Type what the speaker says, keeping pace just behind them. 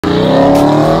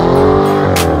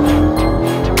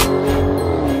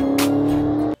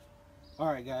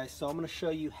So I'm going to show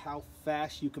you how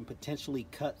fast you can potentially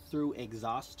cut through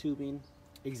exhaust tubing.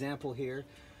 Example here,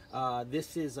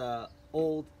 this is a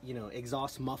old,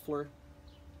 exhaust muffler,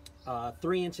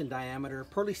 3-inch in diameter,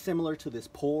 pretty similar to this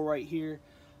pole right here,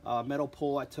 metal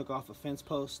pole I took off a fence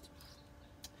post.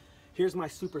 Here's my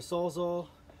super Sawzall,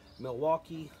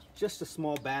 Milwaukee, just a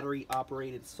small battery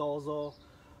operated Sawzall.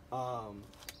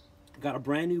 Got a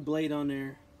brand new blade on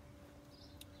there.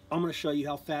 I'm going to show you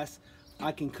how fast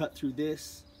I can cut through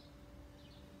this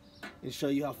and show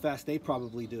you how fast they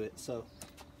probably do it. So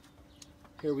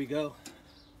here we go.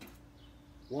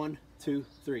 1, 2,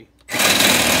 3.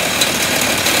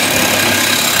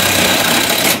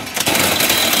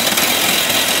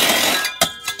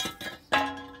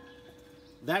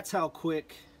 That's how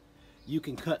quick you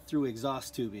can cut through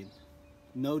exhaust tubing.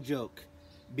 No joke.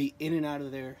 Be in and out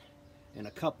of there in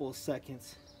a couple of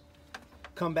seconds.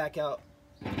 Come back out,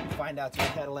 find out your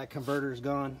Catalytic converter is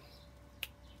gone.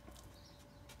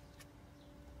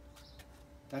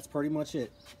 That's pretty much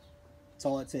it. That's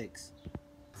all it takes.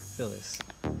 Feel this.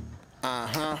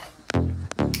 For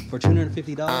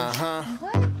 $250.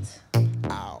 What?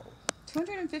 Ow.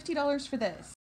 $250 for this.